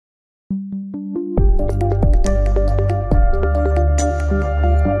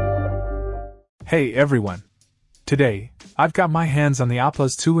Hey everyone! Today, I've got my hands on the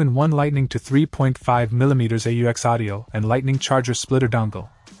Apple's 2-in-1 Lightning to 3.5mm AUX audio and Lightning charger splitter dongle,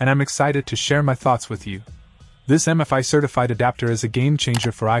 and I'm excited to share my thoughts with you. This MFI certified adapter is a game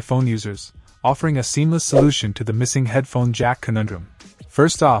changer for iPhone users, offering a seamless solution to the missing headphone jack conundrum.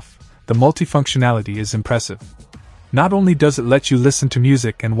 First off, the multifunctionality is impressive. Not only does it let you listen to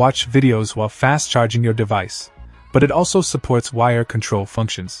music and watch videos while fast charging your device, but it also supports wire control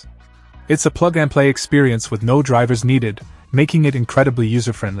functions. It's a plug-and-play experience with no drivers needed, making it incredibly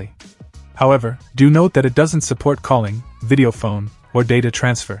user-friendly. However, do note that it doesn't support calling, video phone, or data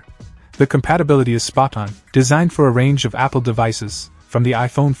transfer. The compatibility is spot-on, designed for a range of Apple devices, from the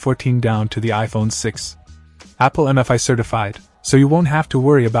iPhone 14 down to the iPhone 6. Apple MFI certified, so you won't have to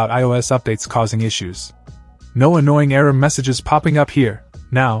worry about iOS updates causing issues. No annoying error messages popping up here.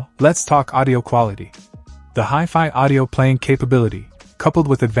 Now, let's talk audio quality. The hi-fi audio playing capability, coupled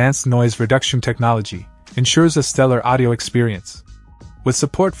with advanced noise reduction technology, ensures a stellar audio experience. With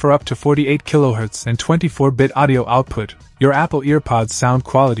support for up to 48 kHz and 24-bit audio output, your Apple EarPods sound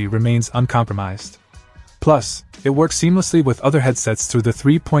quality remains uncompromised. Plus, it works seamlessly with other headsets through the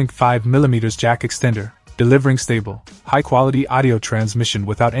 3.5mm jack extender, delivering stable, high-quality audio transmission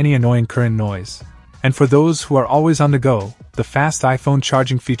without any annoying current noise. And for those who are always on the go, the fast iPhone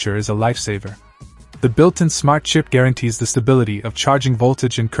charging feature is a lifesaver. The built-in smart chip guarantees the stability of charging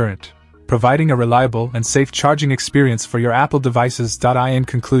voltage and current, providing a reliable and safe charging experience for your Apple devices. In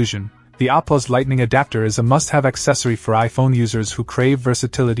conclusion, the Apple's Lightning adapter is a must-have accessory for iPhone users who crave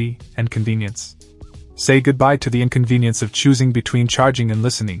versatility and convenience. Say goodbye to the inconvenience of choosing between charging and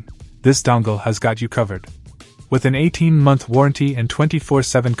listening. This dongle has got you covered. With an 18-month warranty and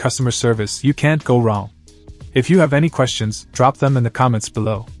 24/7 customer service, you can't go wrong. If you have any questions, drop them in the comments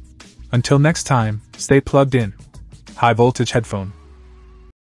below. Until next time, stay plugged in. High voltage headphone.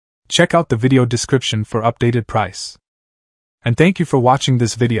 Check out the video description for updated price. And thank you for watching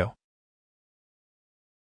this video.